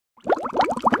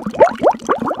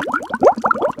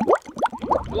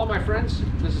Hello my friends,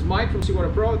 this is Mike from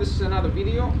SeaWater Pro. This is another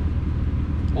video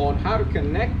on how to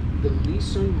connect the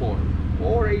Leeson motor.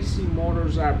 All AC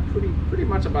motors are pretty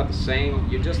much about the same.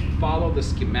 You just follow the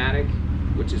schematic,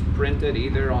 which is printed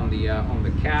either on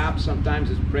the cap,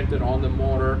 sometimes it's printed on the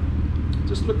motor.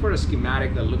 Just look for a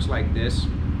schematic that looks like this.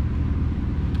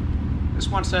 This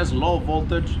one says low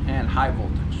voltage and high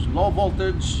voltage. Low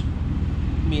voltage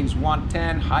means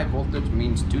 110, high voltage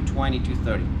means 220,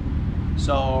 230.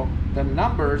 So the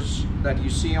numbers that you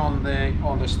see on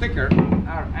the sticker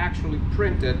are actually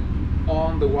printed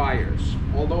on the wires.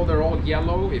 Although they're all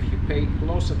yellow, if you pay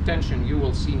close attention, you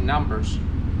will see numbers.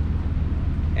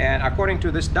 And according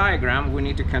to this diagram, we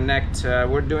need to connect,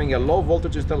 we're doing a low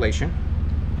voltage installation,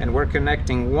 and we're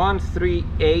connecting 1, 3,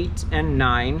 8, and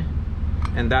 9,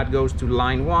 and that goes to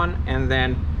line 1, and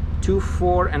then 2,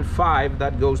 4, and 5,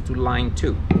 that goes to line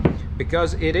 2.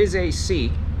 Because it is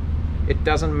AC, it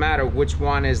doesn't matter which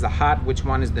one is the hot, which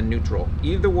one is the neutral.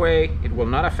 Either way, it will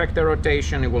not affect the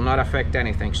rotation, it will not affect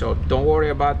anything. So don't worry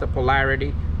about the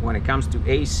polarity. When it comes to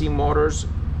AC motors,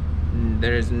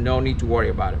 there is no need to worry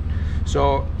about it.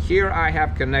 So here I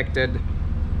have connected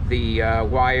the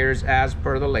wires as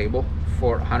per the label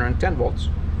for 110 volts.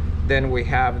 Then we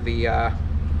have the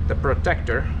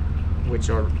protector, which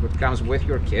comes with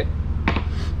your kit,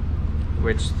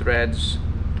 which threads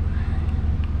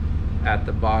at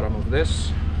the bottom of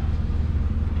this,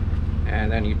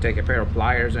 and then you take a pair of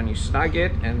pliers and you snug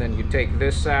it, and then you take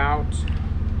this out.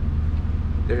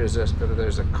 There's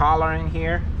a collar in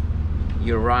here.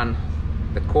 You run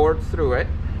the cord through it.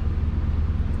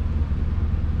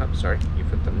 Oh, sorry, you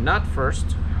put the nut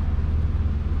first,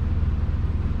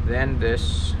 then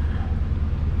this,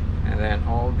 and then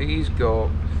all these go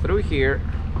through here,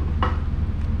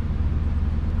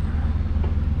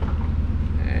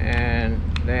 and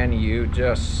then you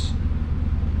just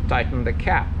tighten the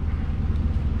cap.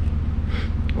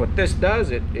 What this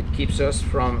does, it keeps us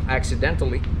from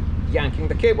accidentally yanking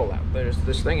the cable out.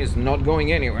 This thing is not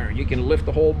going anywhere. You can lift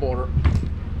the whole motor,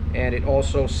 and it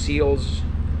also seals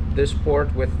this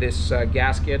port with this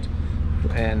gasket,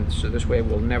 and so this way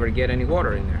we'll never get any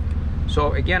water in there.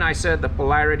 So again, I said the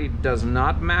polarity does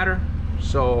not matter,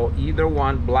 so either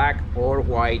one, black or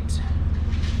white.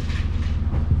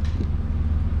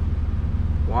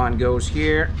 One goes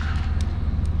here,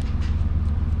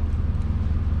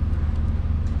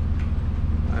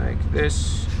 like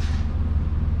this,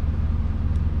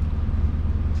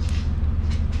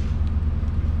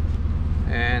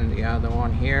 and the other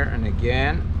one here. And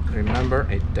again, remember,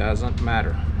 it doesn't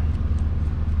matter.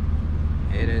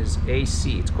 It is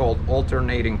AC. It's called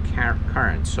alternating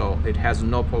current, so it has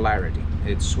no polarity.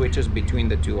 It switches between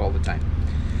the two all the time.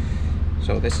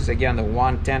 So this is again the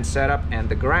 110 setup, and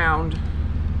the ground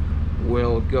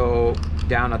will go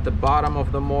down at the bottom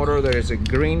of the motor. There is a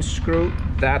green screw.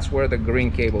 That's where the green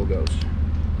cable goes.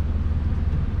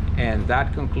 And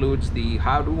that concludes the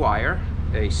how to wire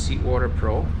a SeaWater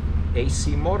Pro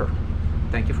AC motor.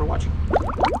 Thank you for watching.